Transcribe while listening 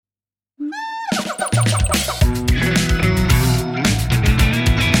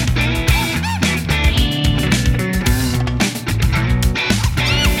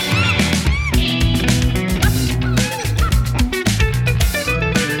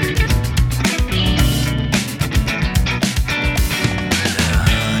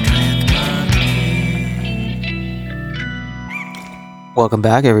Welcome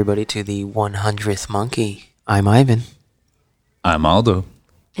back, everybody, to the 100th Monkey. I'm Ivan. I'm Aldo.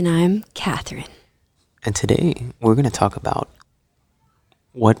 And I'm Catherine. And today, we're going to talk about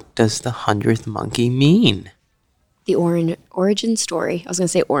what does the 100th monkey mean? The origin story. I was going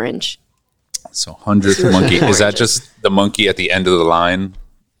to say orange. So 100th monkey. Is that just the monkey at the end of the line?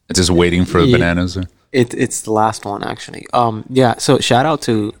 It's just waiting for the bananas? It's the last one, actually. So shout out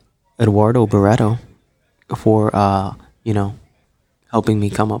to Eduardo Barreto for, helping me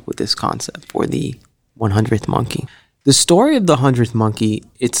come up with this concept for the 100th monkey. The story of the 100th monkey,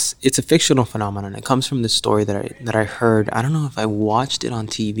 it's a fictional phenomenon. It comes from the story that I heard. I don't know if I watched it on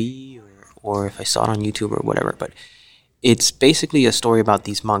TV or if I saw it on YouTube or whatever, but it's basically a story about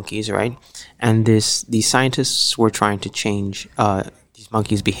these monkeys, right? And these scientists were trying to change these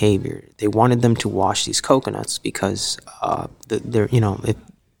monkeys' behavior. They wanted them to wash these coconuts because if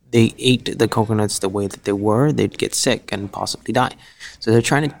they ate the coconuts the way that they were, they'd get sick and possibly die. So they're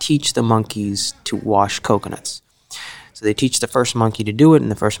trying to teach the monkeys to wash coconuts. So they teach the first monkey to do it,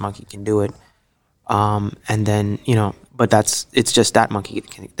 and the first monkey can do it. And then, but it's just that monkey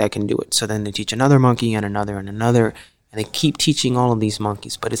that can do it. So then they teach another monkey and another and another, and they keep teaching all of these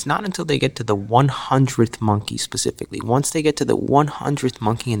monkeys. But it's not until they get to the 100th monkey specifically. Once they get to the 100th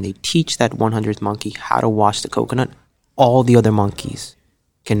monkey and they teach that 100th monkey how to wash the coconut, all the other monkeys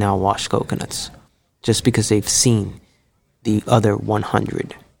can now wash coconuts just because they've seen the other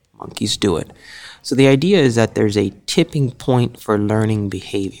 100 monkeys do it. So the idea is that there's a tipping point for learning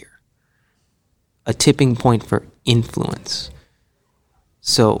behavior, a tipping point for influence.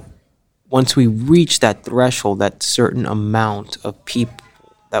 So once we reach that threshold, that certain amount of people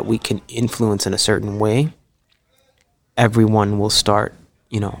that we can influence in a certain way, everyone will start,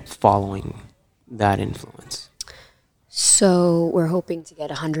 following that influence. So we're hoping to get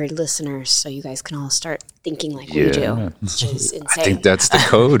 100 listeners so you guys can all start thinking like we do, which is insane. I think that's the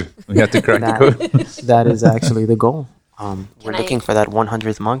code. We have to crack the code. That is actually the goal. We're looking for that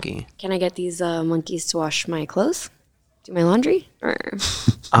 100th monkey. Can I get these monkeys to wash my clothes? Do my laundry? Or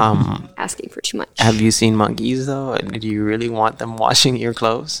asking for too much? Have you seen monkeys, though? Do you really want them washing your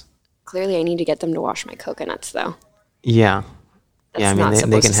clothes? Clearly, I need to get them to wash my coconuts, though. Yeah. That's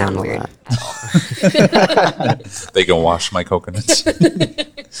they can handle weird that. They can wash my coconuts.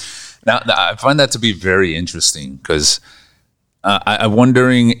 Now, I find that to be very interesting because I'm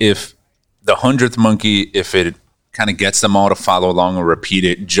wondering if the 100th monkey, if it kind of gets them all to follow along or repeat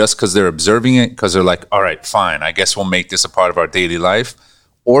it just because they're observing it, because they're like, all right, fine, I guess we'll make this a part of our daily life,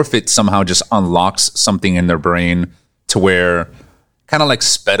 or if it somehow just unlocks something in their brain to where kind of like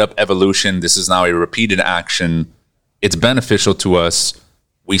sped up evolution, this is now a repeated action. It's beneficial to us.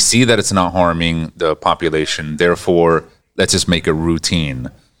 We see that it's not harming the population. Therefore, let's just make a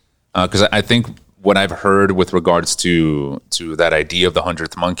routine. Because I think what I've heard with regards to that idea of the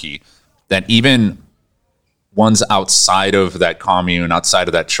 100th monkey, that even ones outside of that commune, outside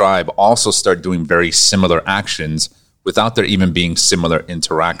of that tribe, also start doing very similar actions without there even being similar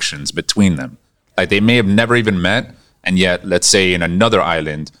interactions between them. Like they may have never even met, and yet, let's say in another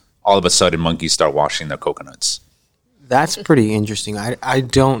island, all of a sudden monkeys start washing their coconuts. That's pretty interesting. I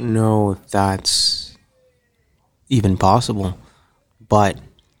don't know if that's even possible, but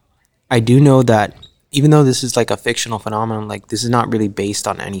I do know that even though this is like a fictional phenomenon, like this is not really based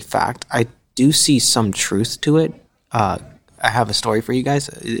on any fact, I do see some truth to it. I have a story for you guys.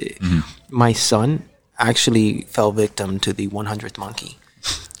 Mm-hmm. My son actually fell victim to the 100th monkey.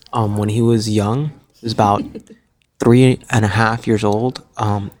 When he was young, he was about 3.5 years old.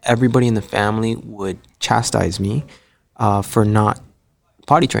 Everybody in the family would chastise me for not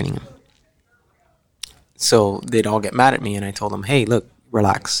potty training him. So they'd all get mad at me, and I told them, hey, look,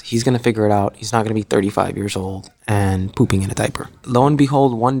 relax. He's going to figure it out. He's not going to be 35 years old and pooping in a diaper. Lo and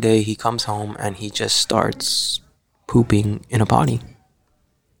behold, one day he comes home and he just starts pooping in a potty.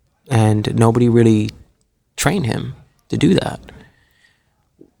 And nobody really trained him to do that.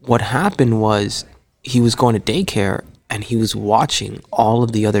 What happened was he was going to daycare and he was watching all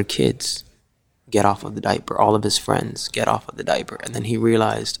of the other kids get off of the diaper, all of his friends get off of the diaper. And then he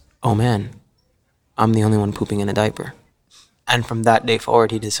realized, oh man, I'm the only one pooping in a diaper. And from that day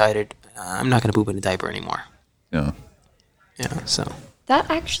forward, he decided, I'm not going to poop in a diaper anymore. Yeah. Yeah, so. That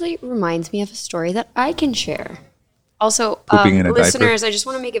actually reminds me of a story that I can share. Also, Pooping in a listeners, diaper. I just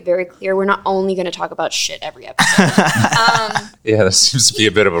want to make it very clear, we're not only going to talk about shit every episode. Yeah, that seems to be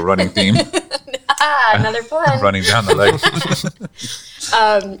a bit of a running theme. Another fun. Running down the leg.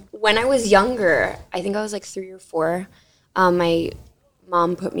 When I was younger, I think I was like 3 or 4, my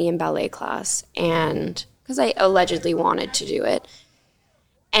mom put me in ballet class, and because I allegedly wanted to do it.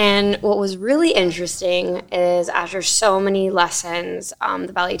 And what was really interesting is after so many lessons,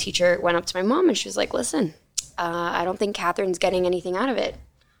 the ballet teacher went up to my mom and she was like, listen, I don't think Catherine's getting anything out of it.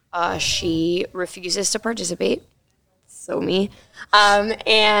 She refuses to participate. So me.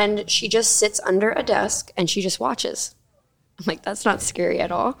 And she just sits under a desk and she just watches. I'm like, that's not scary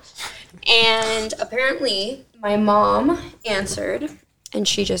at all. And apparently my mom answered and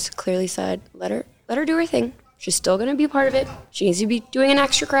she just clearly said, let her do her thing. She's still going to be a part of it. She needs to be doing an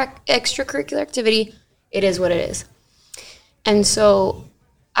extracurricular activity. It is what it is. And so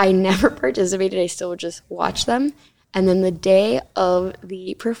I never participated. I still would just watch them. And then the day of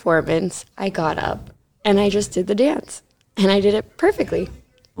the performance, I got up and I just did the dance. And I did it perfectly.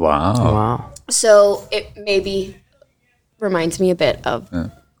 Wow. So it maybe reminds me a bit of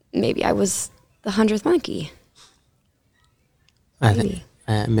maybe I was the 100th monkey.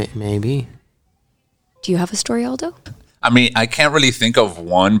 Maybe. Do you have a story, Aldo? I mean, I can't really think of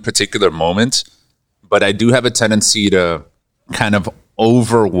one particular moment, but I do have a tendency to kind of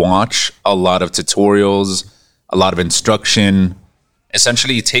overwatch a lot of tutorials, a lot of instruction,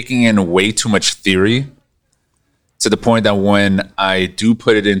 essentially taking in way too much theory to the point that when I do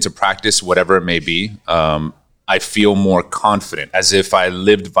put it into practice, whatever it may be, I feel more confident, as if I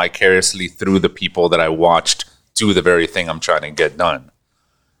lived vicariously through the people that I watched do the very thing I'm trying to get done.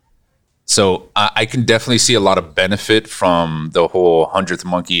 So I can definitely see a lot of benefit from the whole 100th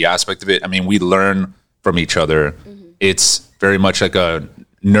monkey aspect of it. I mean, we learn from each other. Mm-hmm. It's very much like a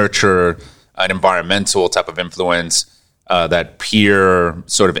nurture, an environmental type of influence, that peer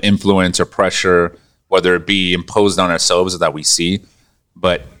sort of influence or pressure, whether it be imposed on ourselves or that we see.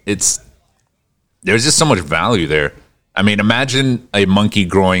 But there's just so much value there. I mean, imagine a monkey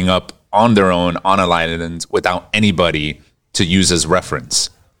growing up on their own on an island without anybody to use as reference.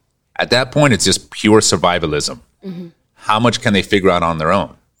 At that point, it's just pure survivalism. Mm-hmm. How much can they figure out on their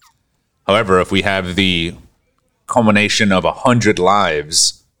own? However, if we have the culmination of 100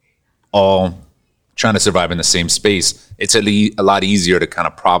 lives all trying to survive in the same space, it's a lot easier to kind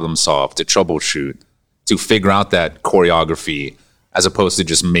of problem solve, to troubleshoot, to figure out that choreography, as opposed to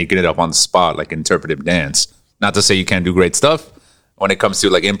just making it up on the spot like interpretive dance. Not to say you can't do great stuff when it comes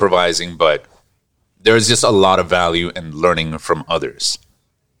to like improvising, but there's just a lot of value in learning from others.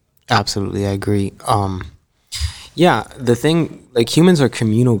 Absolutely, I agree. Yeah, the thing, like humans are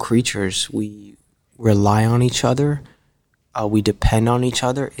communal creatures. We rely on each other. We depend on each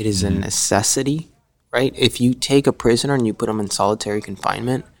other. It is a necessity, right? If you take a prisoner and you put them in solitary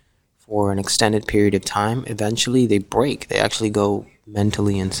confinement for an extended period of time, eventually they break. They actually go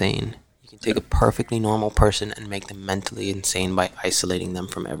mentally insane. You can take a perfectly normal person and make them mentally insane by isolating them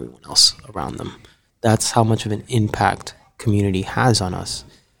from everyone else around them. That's how much of an impact community has on us.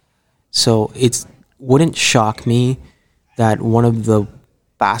 So it wouldn't shock me that one of the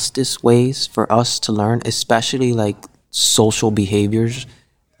fastest ways for us to learn, especially like social behaviors,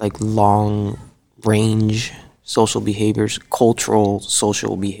 like long range social behaviors, cultural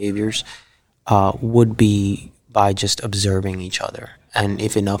social behaviors, would be by just observing each other. And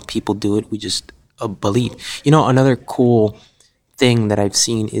if enough people do it, we just believe. You know, another cool thing that I've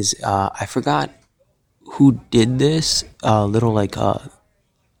seen is, I forgot who did this, little like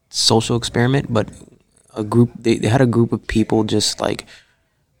social experiment, but a group, they had a group of people just like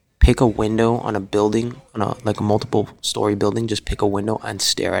pick a window on a building, on a multiple story building, just pick a window and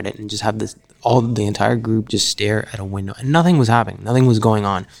stare at it, and just have the entire group just stare at a window, and nothing was happening, nothing was going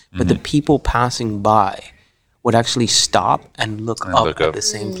on, but the people passing by would actually stop and look up at the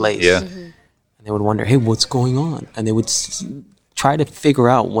same place. Yeah. And they would wonder, hey, what's going on? And they would try to figure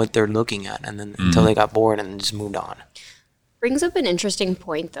out what they're looking at, and then until they got bored and just moved on. Brings up an interesting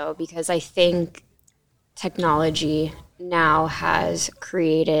point, though, because I think technology now has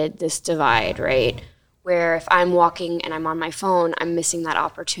created this divide, right? Where if I'm walking and I'm on my phone, I'm missing that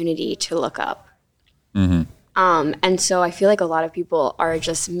opportunity to look up. Mm-hmm. And so I feel like a lot of people are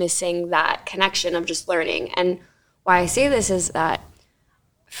just missing that connection of just learning. And why I say this is that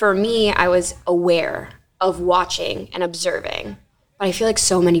for me, I was aware of watching and observing. But I feel like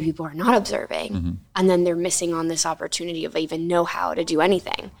so many people are not observing, and then they're missing on this opportunity of even know how to do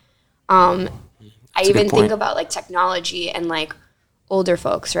anything. I even think about like technology and like older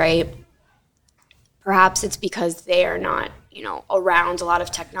folks, right? Perhaps it's because they are not, around a lot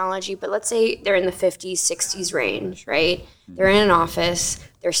of technology, but let's say they're in the 50s, 60s range, right? They're in an office,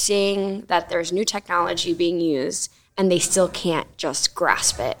 they're seeing that there's new technology being used, and they still can't just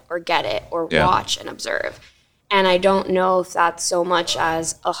grasp it or get it or watch and observe. And I don't know if that's so much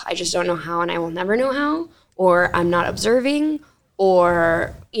as, I just don't know how and I will never know how, or I'm not observing,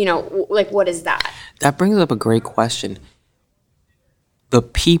 or, like, what is that? That brings up a great question. the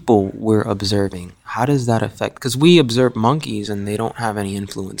people we're observing, how does that affect? Because we observe monkeys and they don't have any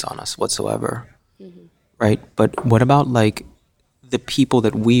influence on us whatsoever, right? But what about like the people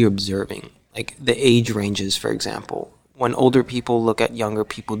that we're observing, like the age ranges, for example? When older people look at younger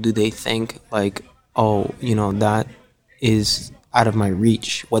people, do they think like, oh, that is out of my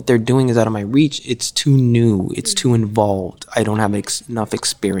reach? What they're doing is out of my reach. It's too new. It's too involved. I don't have enough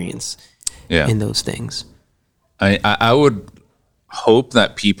experience in those things. I would hope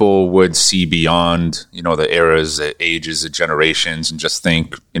that people would see beyond, the eras, the ages, the generations, and just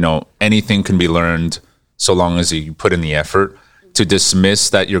think, anything can be learned so long as you put in the effort. To dismiss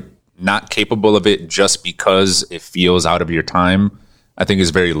that you're not capable of it just because it feels out of your time, I think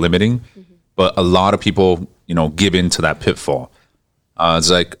is very limiting. But a lot of people, give into that pitfall. It's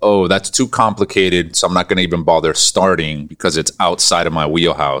like, oh, that's too complicated, so I'm not going to even bother starting because it's outside of my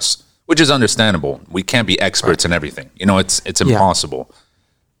wheelhouse, which is understandable. We can't be experts in everything. It's impossible.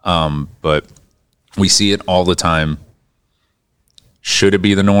 But we see it all the time. Should it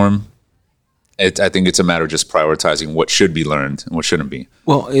be the norm? I think it's a matter of just prioritizing what should be learned and what shouldn't be.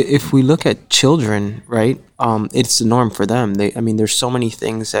 Well, if we look at children, right, it's the norm for them. There's so many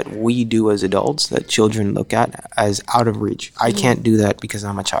things that we do as adults that children look at as out of reach. I can't do that because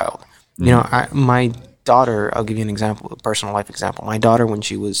I'm a child. My daughter, I'll give you an example, a personal life example. My daughter, when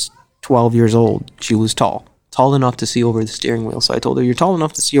she was 12 years old, she was tall enough to see over the steering wheel. So I told her, you're tall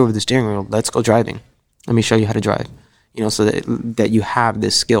enough to see over the steering wheel. Let's go driving. Let me show you how to drive. So that you have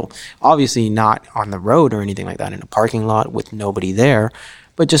this skill. Obviously not on the road or anything like that, in a parking lot with nobody there,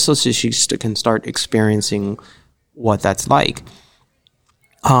 but just so she can start experiencing what that's like.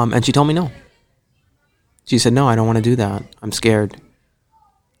 And she told me no. She said, no, I don't want to do that. I'm scared.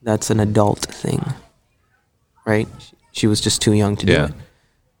 That's an adult thing, right? She was just too young to do it.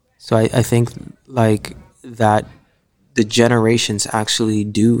 So I think like that the generations actually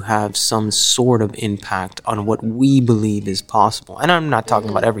do have some sort of impact on what we believe is possible. And I'm not talking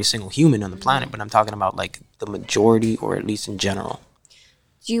about every single human on the planet, but I'm talking about like the majority, or at least in general.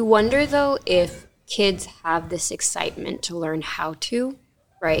 Do you wonder, though, if kids have this excitement to learn how to,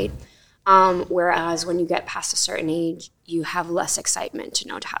 right? Whereas when you get past a certain age, you have less excitement to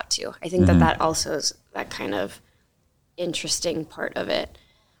know how to. I think that also is that kind of interesting part of it.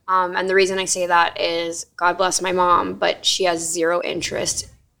 And the reason I say that is, God bless my mom, but she has zero interest.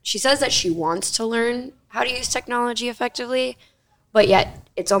 She says that she wants to learn how to use technology effectively, but yet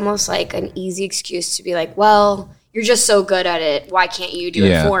it's almost like an easy excuse to be like, well, you're just so good at it. Why can't you do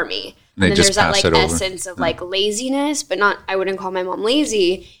it for me? And then there's that like essence of like laziness, but not, I wouldn't call my mom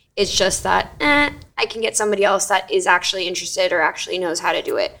lazy. It's just that, I can get somebody else that is actually interested or actually knows how to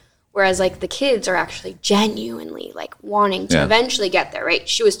do it. Whereas, like, the kids are actually genuinely, like, wanting to eventually get there, right?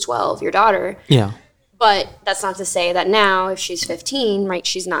 She was 12, your daughter. Yeah. But that's not to say that now, if she's 15, right,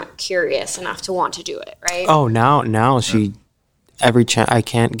 she's not curious enough to want to do it, right? Oh, now she, every chance, I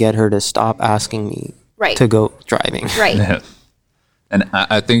can't get her to stop asking me to go driving. Right. Yeah. And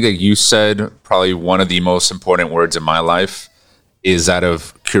I think that you said probably one of the most important words in my life is that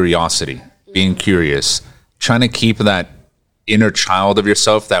of curiosity, being curious, trying to keep that inner child of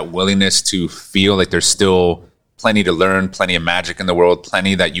yourself, that willingness to feel like there's still plenty to learn, plenty of magic in the world,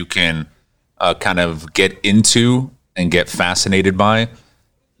 plenty that you can kind of get into and get fascinated by.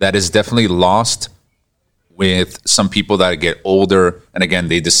 That is definitely lost with some people that get older, and again,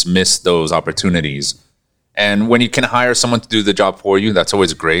 they dismiss those opportunities. And when you can hire someone to do the job for you, that's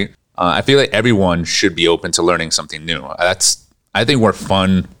always great. I feel like everyone should be open to learning something new. I think where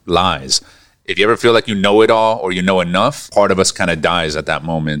fun lies. If you ever feel like you know it all or you know enough, part of us kind of dies at that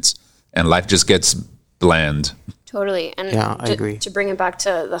moment and life just gets bland. Totally. And I agree. To bring it back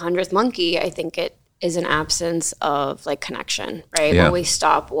to the 100th monkey, I think it is an absence of like connection, right? Yeah. When we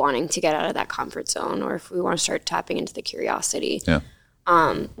stop wanting to get out of that comfort zone, or if we want to start tapping into the curiosity,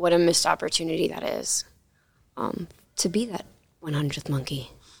 what a missed opportunity that is to be that 100th monkey.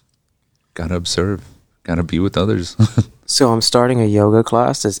 Gotta observe. Gotta be with others. So I'm starting a yoga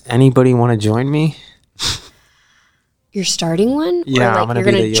class. Does anybody want to join me? You're starting one? Yeah, or like I'm gonna you're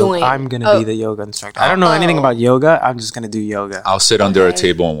be gonna the join. yoga. I'm gonna be the yoga instructor. I don't know anything about yoga. I'm just gonna do yoga. I'll sit under a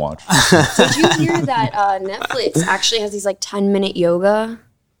table and watch. Did you hear that Netflix actually has these like 10-minute yoga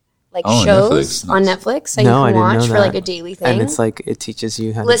shows Netflix. on Netflix that No, I you didn't can know watch for that. like a daily thing? And it's like it teaches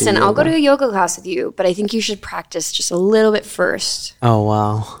you how Listen, to do I'll go yoga. to a yoga class with you, but I think you should practice just a little bit first. Oh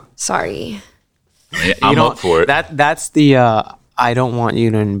wow. Sorry. I'm up for it. That's the I don't want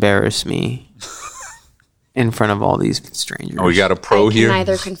you to embarrass me in front of all these strangers. We got a pro I can here.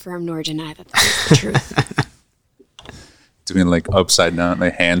 neither confirm nor deny that is the truth. doing like upside down,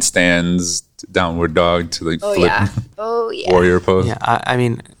 like handstands, downward dog to like flip warrior pose. Yeah, I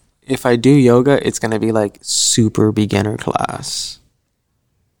mean, if I do yoga, it's gonna be like super beginner class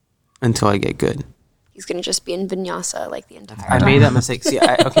until I get good. He's gonna just be in vinyasa like the entire I time. made that mistake. See,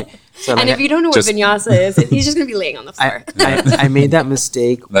 okay. So And like if you don't know what vinyasa is, he's just gonna be laying on the floor. I made that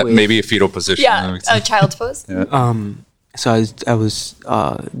mistake. That with, maybe a fetal position. Yeah, a child's pose. So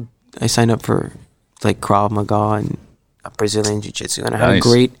I signed up for like Krav Maga and Brazilian Jiu Jitsu, and I had a Nice.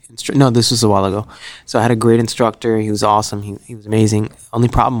 great no, this was a while ago. So I had a great instructor. He was awesome. He was amazing. Only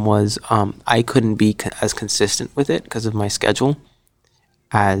problem was I couldn't be as consistent with it because of my schedule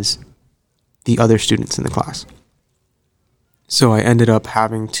as the other students in the class. So I ended up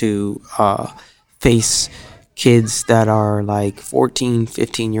having to face kids that are like 14,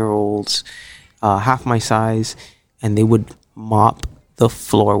 15-year-olds, half my size, and they would mop the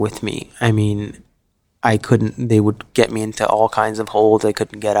floor with me. I mean, they would get me into all kinds of holes I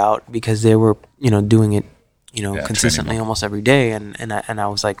couldn't get out because they were, doing it, consistently almost every day. And I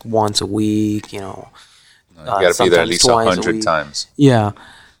was like once a week, You got to be there at least 100 times. Yeah.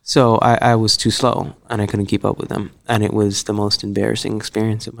 So I was too slow and I couldn't keep up with them. And it was the most embarrassing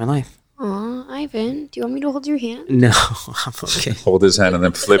experience of my life. Aw, Ivan, do you want me to hold your hand? No, I'm okay. Hold his hand and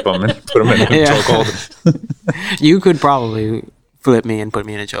then flip him and put him in a Yeah. chokehold. You could probably flip me and put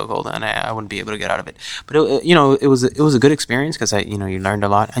me in a chokehold, and I wouldn't be able to get out of it. But it was a good experience because you learned a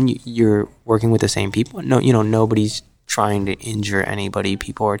lot, and you're working with the same people. No, nobody's trying to injure anybody.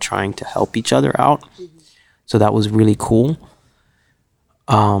 People are trying to help each other out. So that was really cool.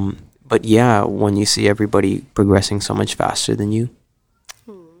 But yeah, when you see everybody progressing so much faster than you,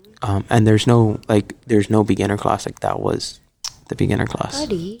 and there's no beginner class like that was the beginner class.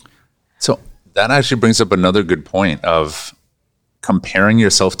 Buddy. So that actually brings up another good point of comparing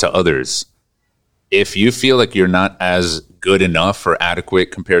yourself to others. If you feel like you're not as good enough or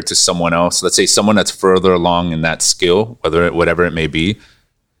adequate compared to someone else, let's say someone that's further along in that skill, whatever it may be,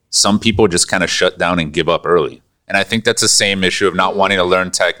 some people just kind of shut down and give up early. And I think that's the same issue of not wanting to learn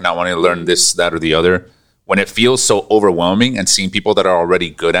tech, not wanting to learn this, that, or the other. When it feels so overwhelming and seeing people that are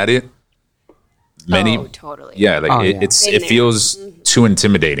already good at it, Totally. yeah, like it feels too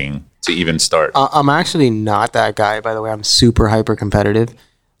intimidating to even start. I'm actually not that guy, by the way. I'm super hyper competitive.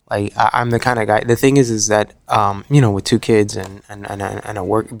 Like I'm the kind of guy. The thing is that with 2 kids and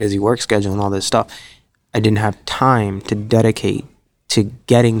a busy work schedule and all this stuff, I didn't have time to dedicate to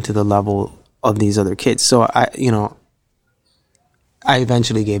getting to the level of these other kids. So I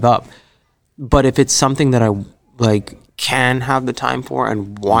eventually gave up. But if it's something that I can have the time for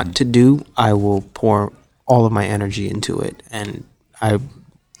and want to do, I will pour all of my energy into it, and I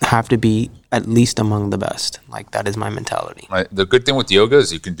have to be at least among the best. Like that is my mentality. Right. The good thing with yoga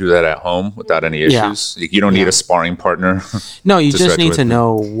is you can do that at home without any issues. Yeah. You don't need a sparring partner. No, you to just stretch need with. to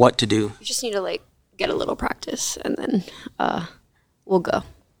know what to do. You just need to get a little practice, and then we'll go.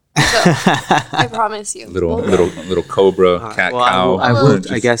 I promise you. Little cobra, cat, cow. I would.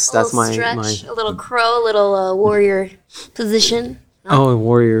 I guess A that's little stretch, a little crow, a little warrior position. Oh,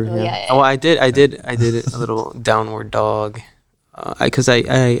 warrior. Yeah. yeah. Oh, I did a little downward dog, because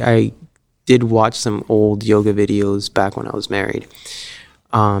I did watch some old yoga videos back when I was married,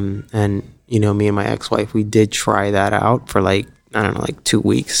 and me and my ex-wife, we did try that out for 2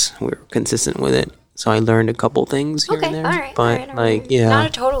 weeks. We were consistent with it. So I learned a couple things here and there. All right. But all right. yeah. Not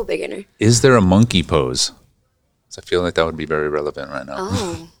a total beginner. Is there a monkey pose? 'Cause I feel like that would be very relevant right now.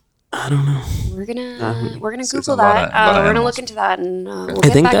 Oh. I don't know. We're gonna It's Google a lot that. of- lot of We're gonna animals. look into that, and we'll I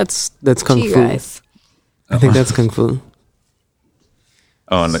get think back that's kung to you fu. guys. I think that's kung fu.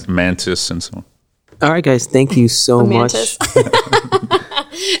 Oh, and like mantis and so on. All right, guys. Thank you so much. Mantis.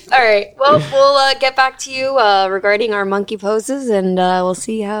 All right. Well, we'll get back to you regarding our monkey poses, and we'll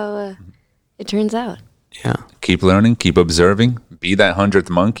see how it turns out. Yeah. Keep learning, keep observing, be that 100th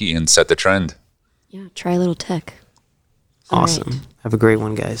monkey and set the trend. Yeah. Try a little tech. All Awesome. right. Have a great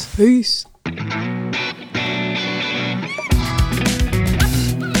one, guys. Peace.